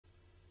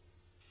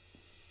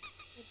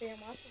Damn,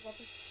 I still love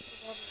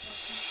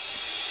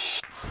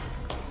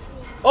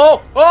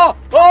Oh! Oh!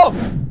 Oh!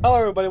 Hello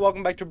everybody,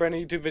 welcome back to a brand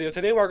new YouTube video.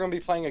 Today we're going to be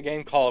playing a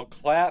game called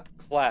Clap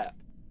Clap.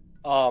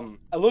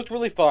 It looked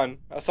really fun.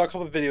 I saw a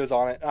couple of videos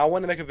on it, and I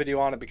wanted to make a video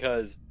on it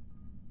because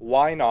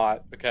why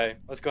not? Okay,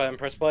 let's go ahead and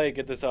press play,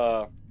 get this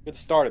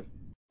started.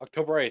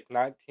 October 8th,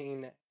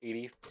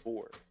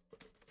 1984.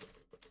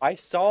 I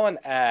saw an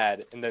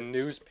ad in the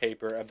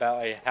newspaper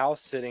about a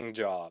house-sitting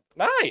job.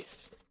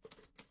 Nice!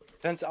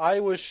 Since I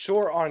was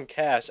short on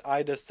cash,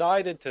 I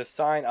decided to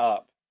sign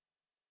up.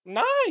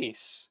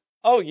 Nice!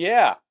 Oh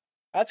yeah,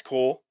 that's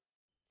cool.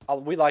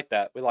 We like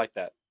that. We like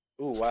that.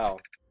 Ooh, wow.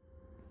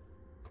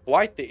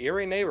 Quite the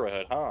eerie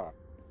neighborhood, huh?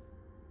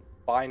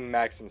 Find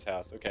Maxon's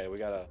house. Okay, we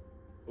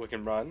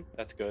can run.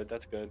 That's good.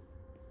 That's good.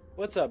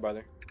 What's up,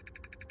 brother?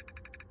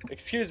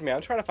 Excuse me,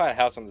 I'm trying to find a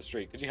house on the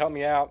street. Could you help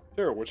me out?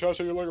 Sure, which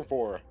house are you looking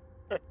for?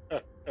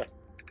 I'm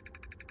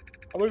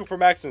looking for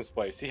Maxon's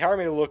place. He hired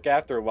me to look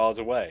after it while I was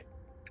away.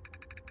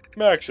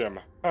 Maxim.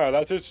 Huh,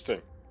 that's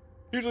interesting.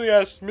 Usually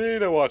asks me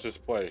to watch his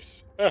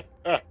place.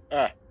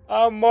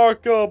 I'm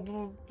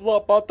Marco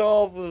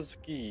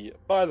Batovsky.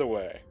 By the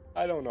way,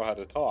 I don't know how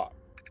to talk.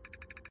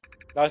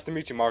 Nice to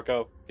meet you,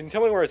 Marco. Can you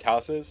tell me where his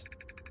house is?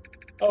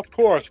 Of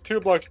course, 2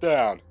 blocks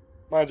down.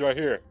 Mine's right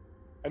here.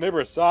 A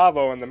neighbor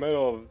Savo in the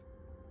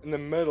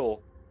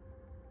middle,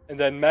 and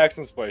then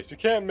Maxim's place. You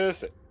can't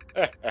miss it.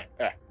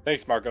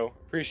 Thanks, Marco.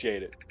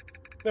 Appreciate it.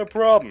 No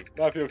problem.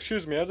 Now, if you'll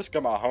excuse me, I just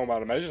got my home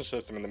automation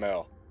system in the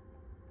mail.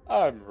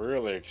 I'm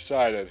really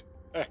excited.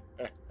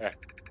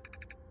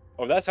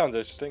 Oh, that sounds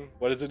interesting.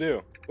 What does it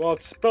do? Well,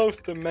 it's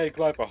supposed to make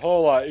life a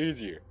whole lot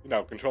easier. You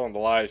know, controlling the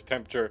lights,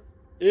 temperature,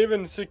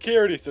 even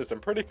security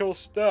system. Pretty cool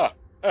stuff.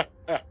 But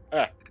it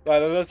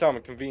does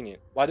sound convenient.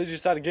 Why did you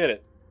decide to get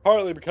it?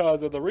 Partly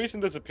because of the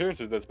recent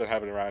disappearances that's been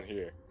happening around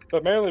here.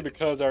 But mainly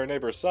because our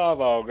neighbor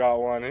Savo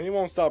got one and he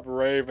won't stop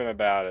raving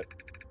about it.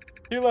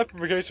 He left for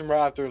vacation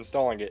right after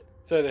installing it.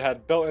 Said it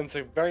had built-in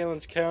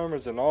surveillance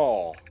cameras and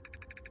all.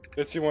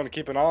 Guess he wanted to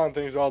keep an eye on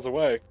things while I was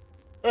away.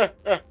 You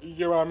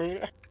know what I mean?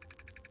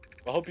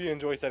 I hope you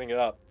enjoy setting it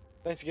up.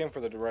 Thanks again for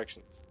the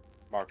directions,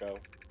 Marco.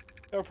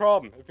 No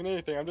problem. If you need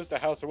anything, I'm just a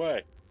house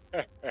away.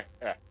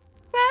 Clap,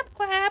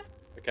 clap.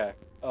 Okay.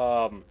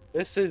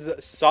 This is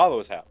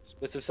Savo's house.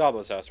 This is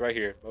Savo's house right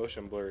here.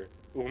 Motion blur.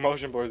 Ooh,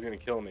 motion blur is gonna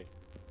kill me.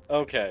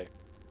 Okay.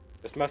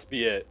 This must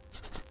be it.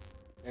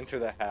 Enter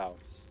the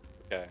house.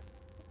 Okay.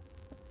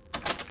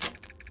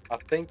 I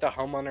think the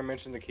homeowner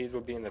mentioned the keys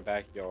would be in the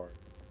backyard.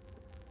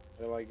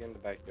 How do I get in the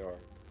backyard?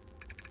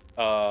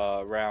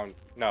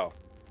 No.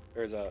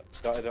 There's a...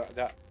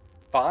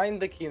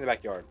 Find the key in the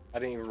backyard. I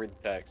didn't even read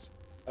the text.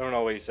 I don't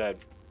know what he said.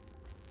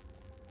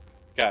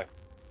 Okay.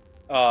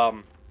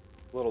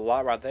 Little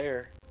lot right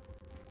there.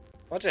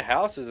 Bunch of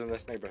houses in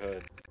this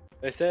neighborhood.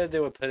 They said they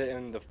would put it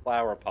in the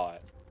flower pot.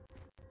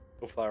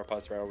 Oh, flower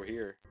pot's right over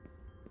here.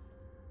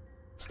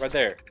 Right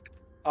there.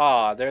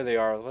 Ah, there they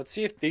are. Let's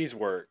see if these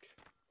work.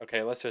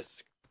 Okay, let's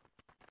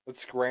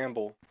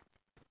scramble.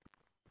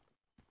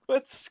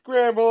 Let's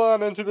scramble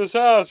on into this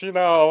house, you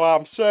know what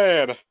I'm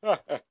saying.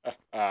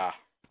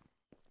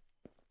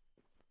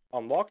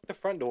 Unlock the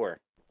front door.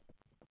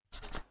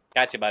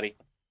 Gotcha, buddy.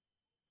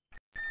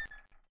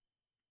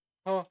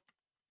 Huh.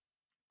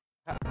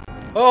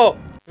 Oh!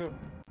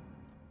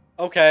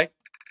 Okay.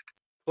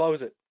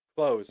 Close it.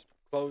 Close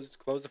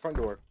the front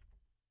door.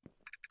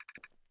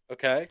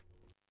 Okay.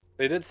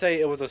 They did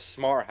say it was a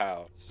smart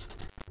house.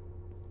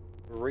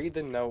 Read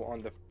the note on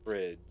the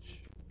fridge.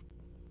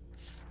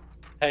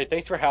 Hey,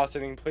 thanks for house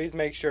sitting. Please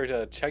make sure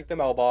to check the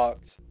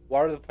mailbox,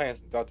 water the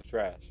plants, and throw out the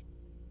trash.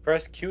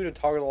 Press Q to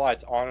toggle the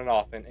lights on and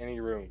off in any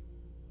room.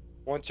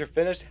 Once you're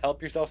finished,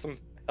 help yourself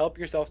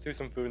to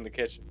some food in the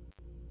kitchen.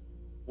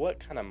 What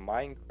kind of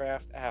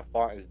Minecraft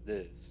font is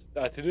this?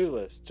 A to-do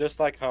list,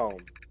 just like home.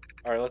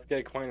 Alright, let's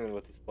get acquainted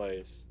with this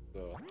place.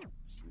 So,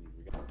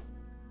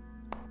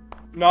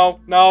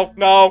 no!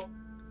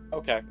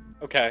 Okay.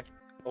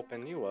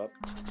 Open you up.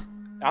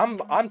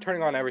 I'm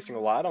turning on every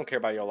single light. I don't care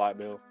about your light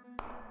bill.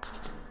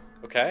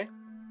 Okay.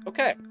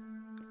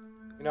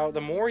 You know,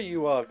 the more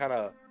you kind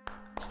of.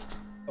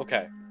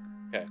 Okay.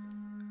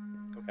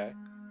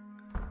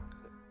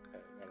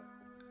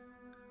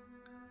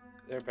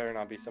 There better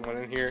not be someone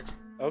in here.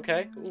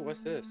 Okay. Ooh,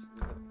 what's this?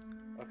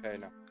 Okay,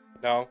 no,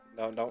 don't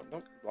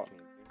block me.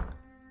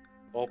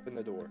 Open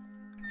the door.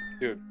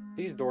 Dude,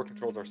 these door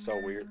controls are so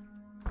weird.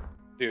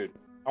 Dude,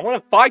 I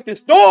want to fight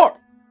this door!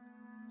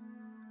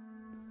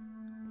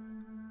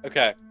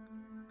 Okay.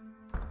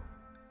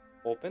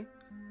 Open.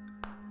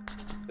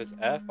 Does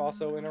F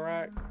also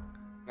interact?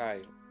 Nah,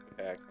 okay,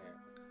 I can't.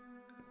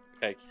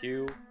 Okay,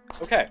 Q.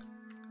 Okay.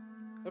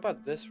 What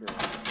about this room?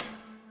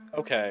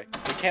 Okay,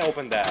 we can't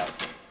open that.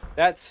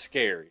 That's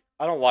scary.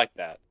 I don't like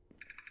that.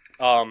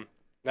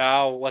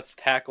 Now let's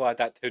tackle at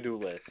that to-do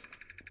list.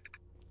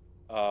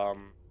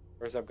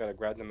 First I've got to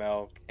grab the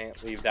mail.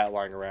 Can't leave that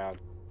lying around.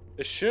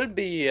 It should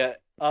be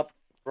up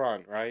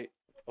front, right?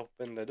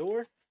 Open the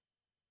door.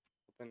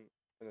 Open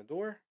the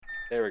door.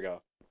 There we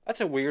go. That's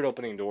a weird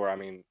opening door. I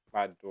mean,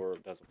 my door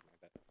doesn't look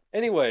like that.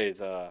 Anyways,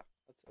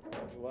 let's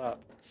You up?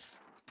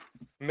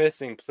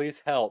 Missing.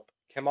 Please help.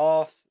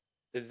 Kemal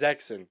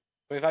Izekson,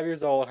 25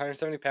 years old,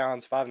 170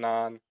 pounds,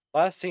 5'9".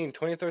 Last seen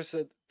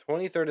 23rd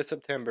of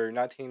September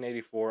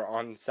 1984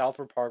 on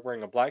Salford Park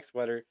wearing a black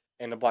sweater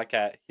and a black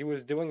hat. He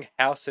was doing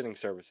house sitting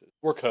services.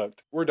 We're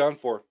cooked. We're done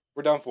for.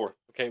 We're done for.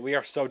 Okay, we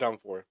are so done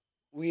for.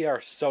 We are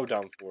so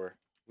done for.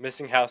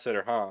 Missing house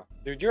sitter, huh?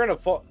 Dude, you're in a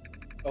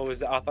Oh,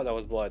 I thought that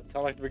was blood.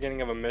 Sounds like the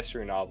beginning of a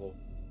mystery novel.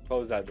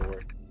 Close that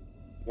door.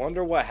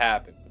 Wonder what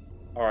happened.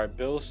 Alright,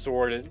 bill's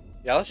sorted.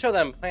 Yeah, let's show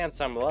them playing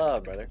some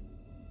love, brother.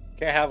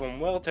 Can't have them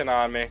wilting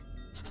on me.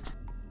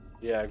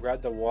 Yeah,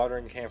 grab the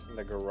watering can from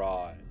the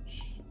garage.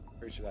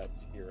 Pretty sure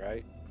that's here,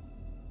 right?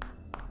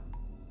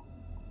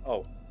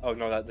 Oh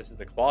no, this is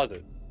the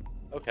closet.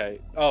 Okay.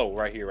 Oh,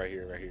 right here.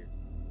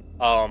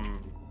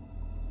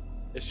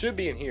 It should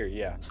be in here,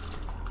 yeah.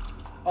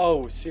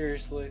 Oh,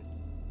 seriously?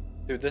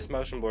 Dude, this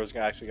motion blur is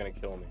actually gonna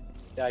kill me.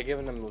 Yeah, I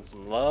giving them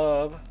some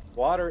love.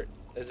 Water,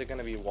 is it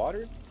gonna be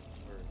watered?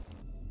 Or...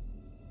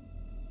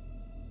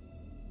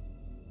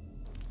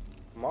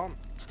 Come on.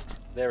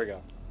 There we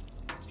go.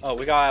 Oh,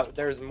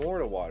 there's more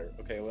to water.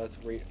 Okay, well,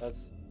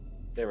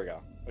 there we go.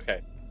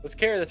 Okay, let's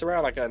carry this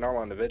around like a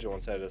normal individual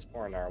instead of just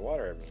pouring our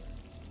water everywhere.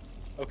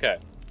 Okay,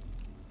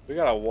 we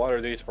gotta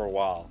water these for a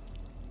while.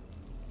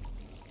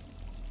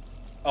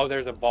 Oh,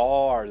 there's a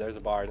bar. I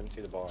didn't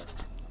see the bar.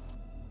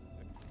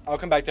 I'll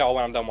come back to y'all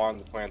when I'm done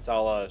watering the plants.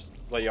 I'll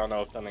let y'all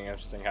know if something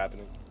interesting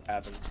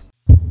happens.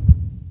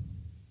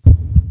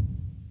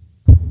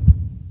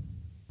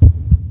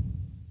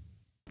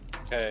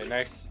 Okay,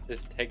 next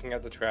is taking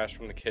out the trash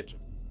from the kitchen.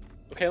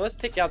 Okay, let's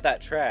take out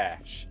that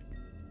trash.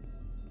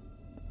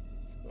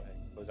 Let's go ahead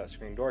and close that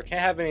screen door.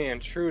 Can't have any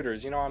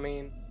intruders, you know what I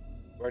mean?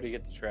 Where do you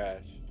get the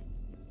trash?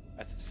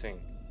 That's the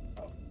sink.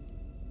 Oh. Let me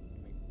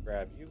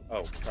grab you.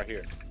 Oh, right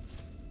here.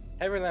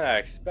 Heavier than I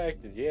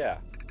expected, yeah.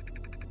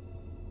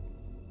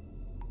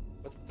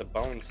 What's the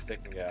bone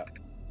sticking out?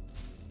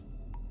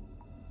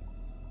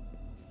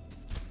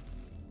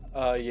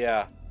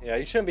 Yeah. Yeah,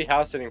 you shouldn't be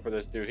house sitting for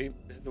this dude.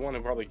 This is the one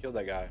who probably killed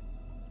that guy.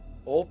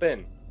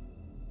 Open.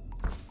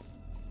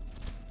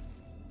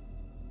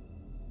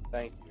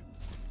 Thank you.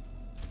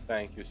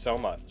 Thank you so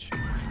much.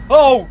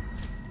 Oh!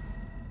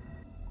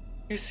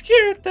 You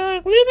scared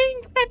the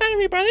living crap out of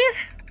me, brother!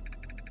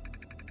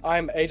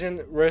 I'm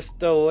Agent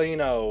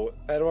Ristolino,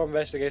 Federal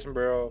Investigation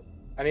Bureau.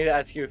 I need to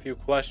ask you a few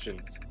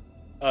questions.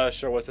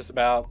 Sure, what's this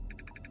about?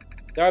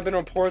 There have been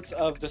reports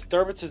of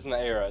disturbances in the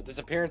area,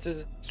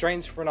 disappearances,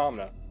 strange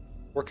phenomena.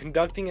 We're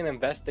conducting an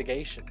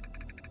investigation.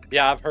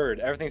 Yeah, I've heard.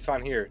 Everything's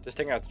fine here. Just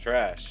taking out the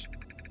trash.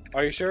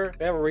 Are you sure?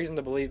 We have a reason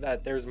to believe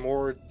that there's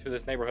more to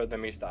this neighborhood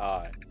than meets the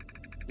eye.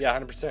 Yeah,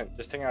 100%.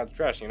 Just taking out the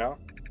trash, you know?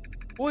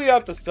 We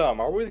up to some.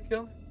 Are we the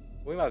killer?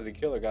 We might be the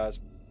killer, guys.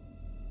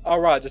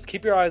 Alright, just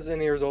keep your eyes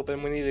and ears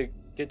open. We need to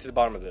get to the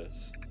bottom of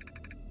this.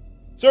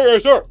 Sir,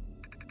 sir!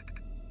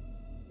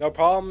 No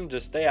problem.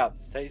 Just stay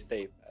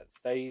safe.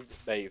 Stay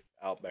safe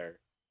out there.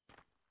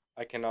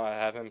 I cannot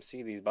have him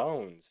see these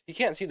bones. He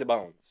can't see the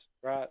bones,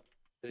 right?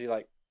 Is he,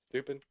 like,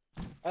 stupid?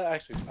 I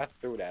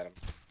threw it at him.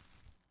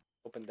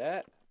 Open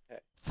that. Okay.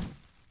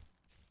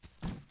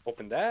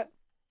 Open that.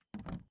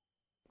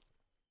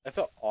 If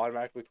it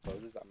automatically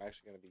closes, I'm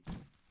actually going to be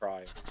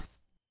crying.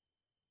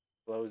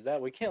 Close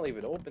that. We can't leave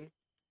it open.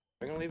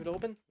 Are we going to leave it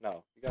open?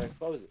 No. You got to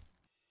close it.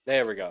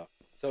 There we go.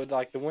 So,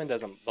 like, the wind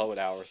doesn't blow it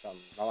out or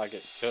something. Not like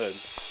it could.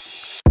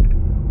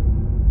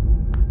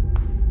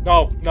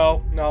 No.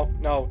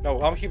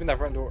 I'm keeping that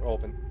front door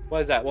open.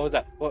 What is that? What was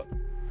that? What?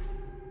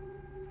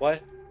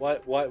 What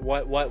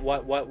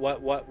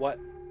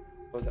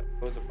was that?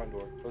 Close the front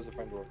door. Close the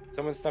front door.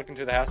 Someone snuck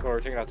into the house while we're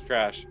taking out the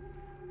trash.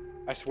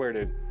 I swear,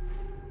 dude.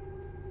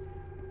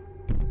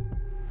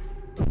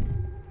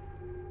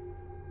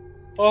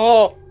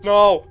 Oh,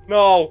 no,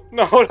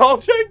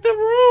 don't check the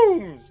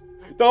rooms.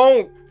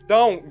 Don't,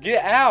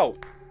 get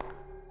out.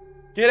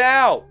 Get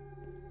out.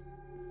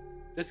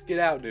 Just get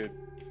out, dude.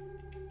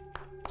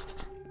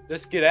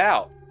 Just get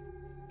out.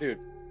 Dude.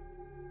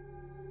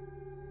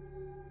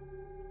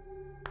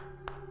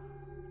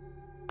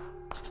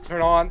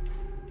 Turn on.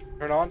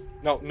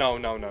 No.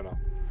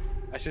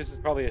 Actually, this is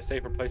probably a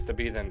safer place to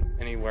be than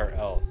anywhere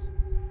else.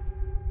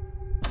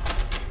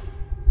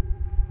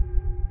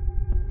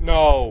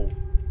 No.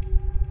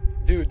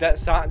 Dude,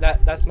 that's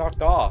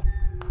knocked off.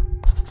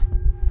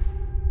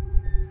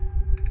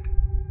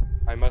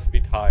 I must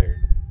be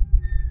tired.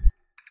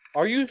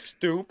 Are you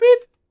stupid?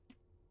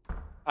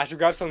 I should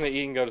grab something to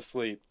eat and go to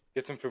sleep.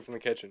 Get some food from the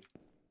kitchen.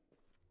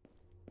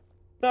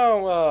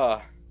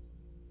 No,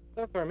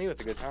 don't throw me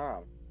with a good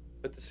time.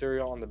 Put the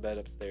cereal on the bed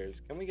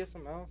upstairs. Can we get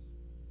something else?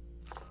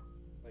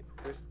 Like,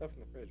 there's stuff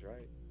in the fridge,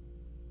 right?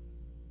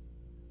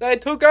 They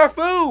took our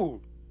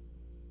food!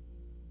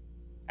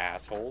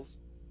 Assholes.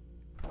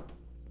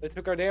 They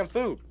took our damn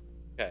food.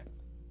 Okay.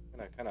 I'm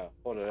gonna kind of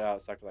hold it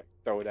out so I can, like,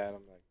 throw it at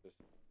them. Like, just...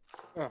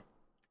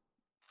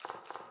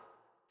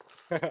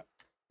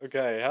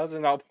 Okay, how's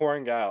it not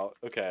pouring out?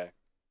 Okay.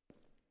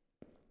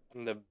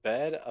 On the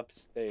bed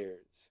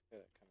upstairs.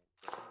 Okay,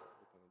 kind of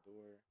open the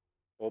door.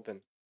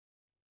 Open.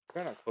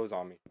 Better not close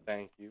on me.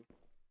 Thank you.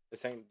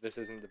 This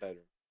isn't the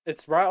bedroom.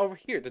 It's right over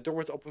here. The door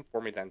was open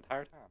for me the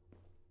entire time.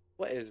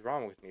 What is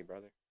wrong with me,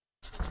 brother?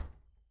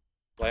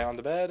 Lay on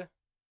the bed.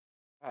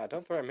 Ah,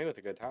 don't threaten me with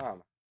a good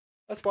time.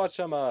 Let's watch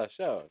some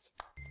shows.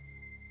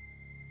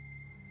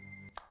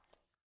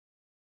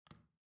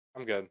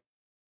 I'm good.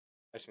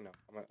 Actually, no.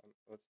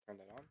 Let's turn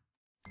that on.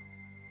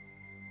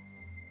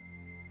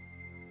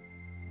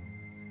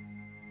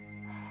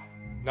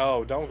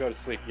 No, don't go to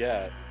sleep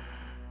yet.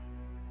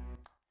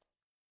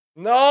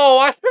 No,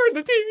 I turned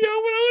the TV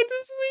on when I went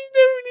to sleep.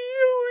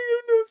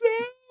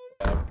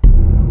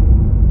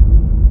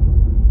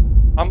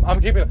 No,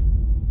 I'm keeping it.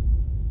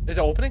 Is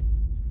it opening?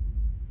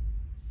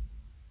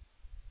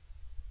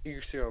 Eat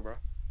your cereal, bro.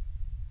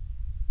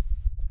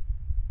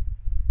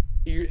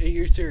 Eat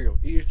your cereal.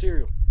 Eat your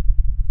cereal.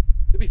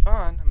 You'll be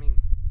fine. I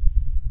mean,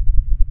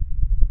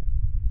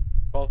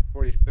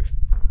 12:46.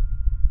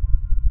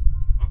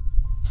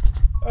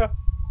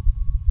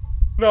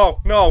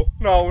 No.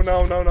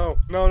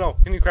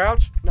 Can you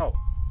crouch? No.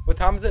 What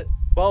time is it?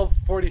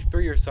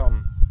 12:43 or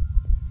something.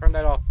 Turn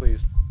that off,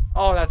 please.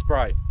 Oh, that's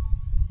bright.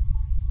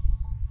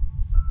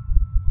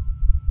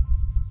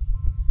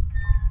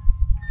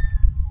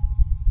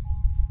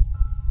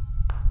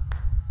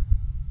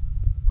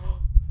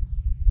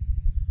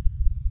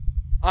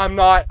 I'm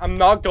not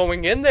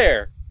going in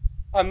there.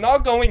 I'm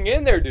not going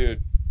in there,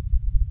 dude.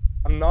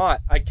 I'm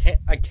not. I can't,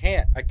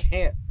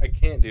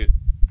 dude.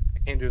 I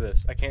can't do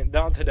this. I can't.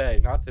 Not today.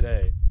 Not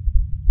today.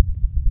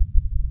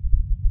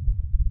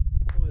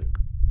 What?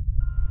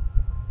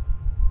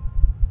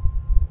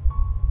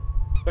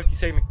 Ducky,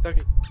 save me.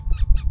 Ducky.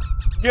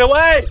 Get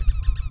away!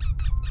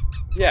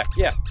 Yeah.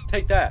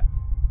 Take that.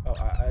 Oh,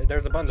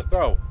 there's a button to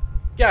throw.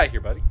 Get out of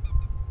here, buddy.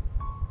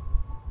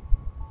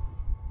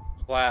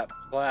 Clap.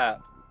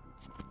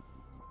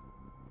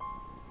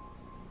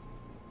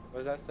 What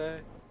does that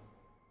say?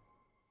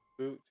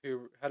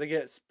 How to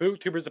get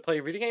SpookTubers to play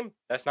a video game?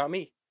 That's not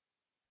me.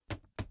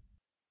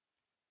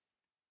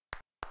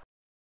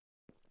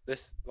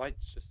 This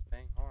light's just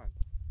staying on.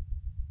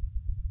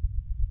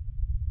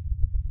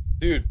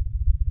 Dude.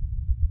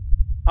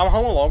 I'm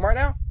home alone right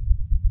now?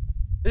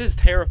 This is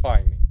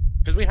terrifying me.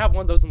 Because we have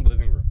one of those in the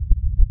living room.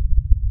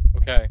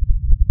 Okay.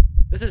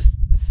 This is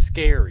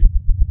scary.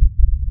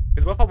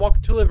 Because what if I walk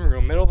into the living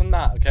room, middle of the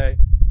night, okay?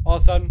 All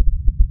of a sudden,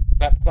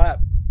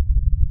 clap.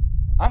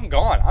 I'm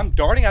gone. I'm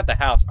darting out the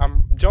house.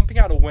 I'm jumping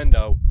out a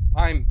window.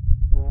 I'm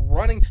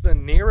running to the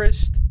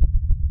nearest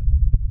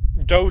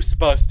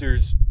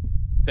Ghostbusters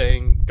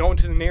thing. Going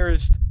to the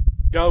nearest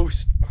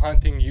ghost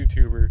hunting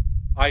YouTuber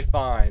I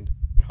find.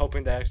 And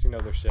hoping they actually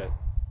know their shit.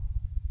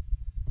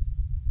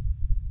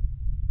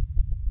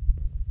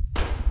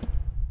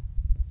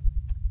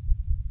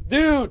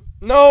 Dude,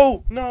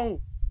 no.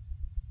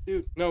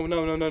 Dude,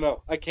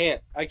 no. I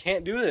can't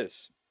do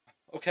this.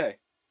 Okay.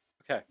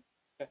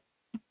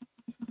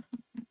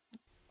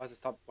 Why does it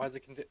stop? Why does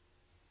it continue?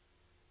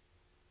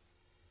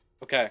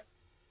 Okay.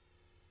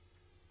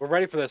 We're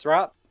ready for this,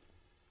 right?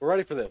 We're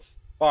ready for this.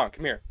 Vaughn,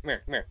 come here.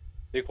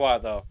 Be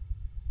quiet, though.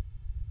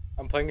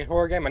 I'm playing a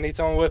horror game. I need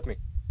someone with me.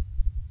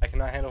 I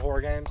cannot handle horror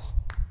games.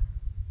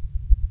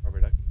 Rubber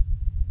ducky.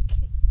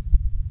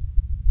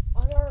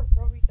 What are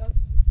rubber duckies?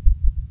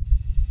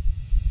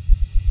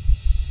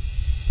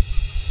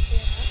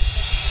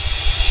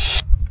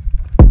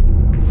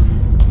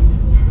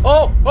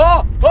 Oh!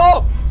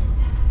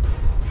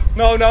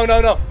 No.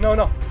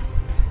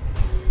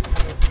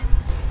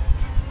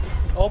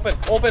 Open.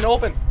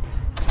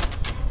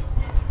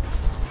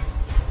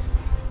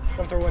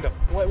 Come through a window.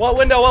 What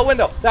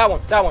window? That one.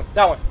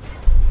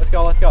 Let's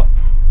go. Is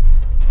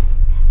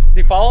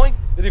he following?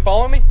 Is he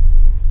following me?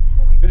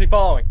 Is he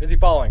following?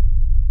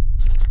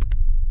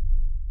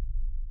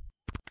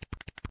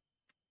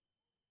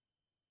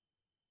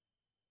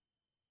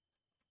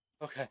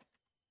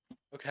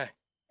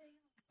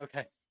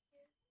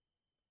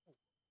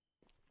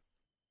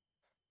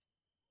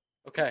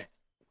 Okay.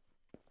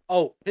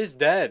 Oh, he's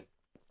dead.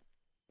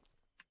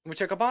 Can we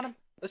check up on him?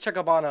 Let's check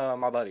up on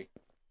my buddy.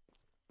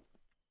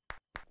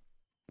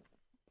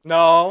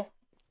 No.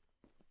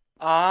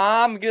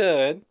 I'm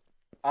good.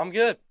 I'm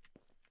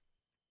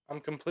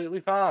completely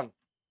fine.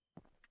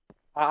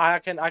 I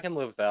can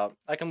live without.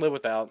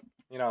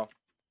 You know.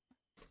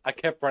 I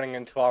kept running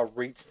until I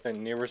reached the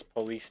nearest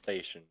police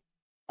station.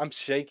 I'm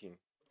shaking.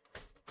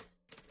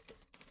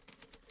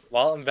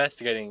 While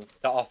investigating,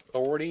 the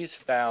authorities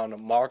found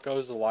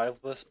Marco's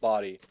lifeless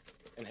body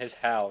in his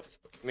house.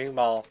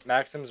 Meanwhile,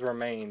 Maxim's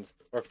remains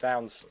were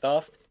found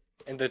stuffed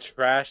in the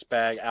trash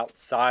bag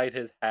outside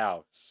his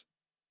house.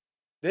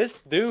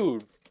 This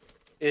dude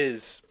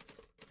is...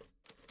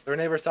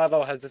 Rene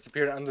Versalvo has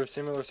disappeared under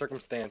similar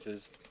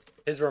circumstances.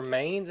 His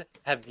remains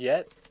have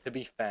yet to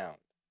be found.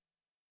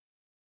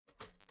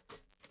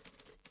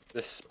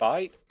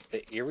 Despite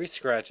the eerie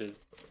scratches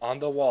on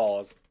the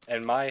walls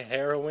and my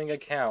harrowing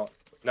account,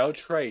 no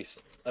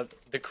trace of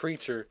the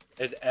creature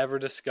is ever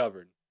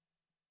discovered.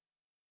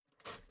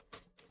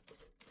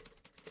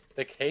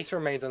 The case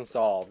remains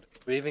unsolved,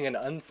 leaving an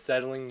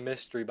unsettling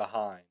mystery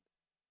behind.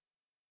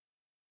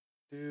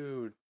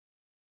 Dude.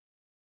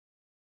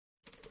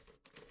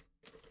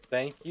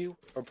 Thank you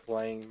for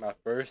playing my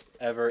first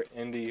ever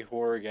indie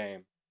horror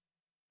game.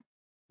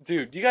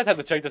 Dude, you guys have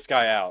to check this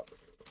guy out.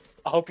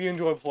 I hope you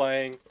enjoy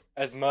playing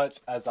as much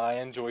as I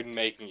enjoyed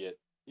making it.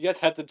 You guys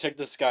have to check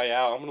this guy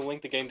out. I'm going to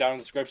link the game down in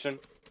the description.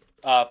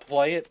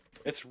 Play it.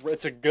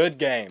 It's a good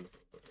game.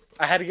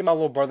 I had to get my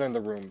little brother in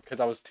the room because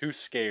I was too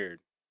scared.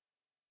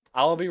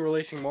 I'll be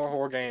releasing more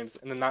horror games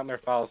in the Nightmare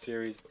Files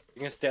series.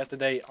 You can stay up to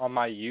date on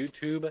my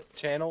YouTube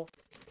channel,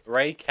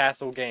 Ray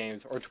Castle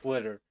Games, or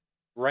Twitter,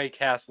 Ray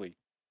Castley.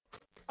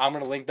 I'm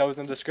going to link those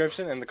in the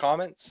description and the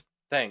comments.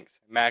 Thanks,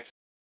 Max.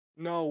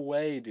 No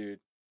way, dude.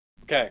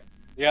 Okay,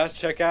 you guys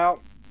check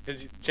out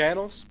his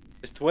channels,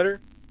 his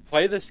Twitter.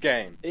 Play this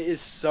game. It is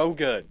so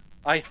good.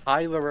 I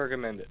highly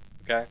recommend it,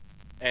 okay?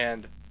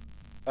 And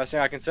last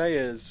thing I can say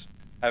is,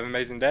 have an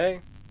amazing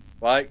day.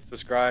 Like,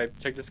 subscribe,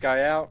 check this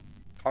guy out.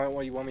 Comment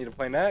what you want me to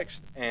play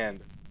next. And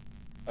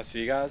I'll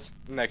see you guys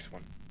in the next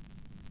one.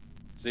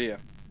 See ya.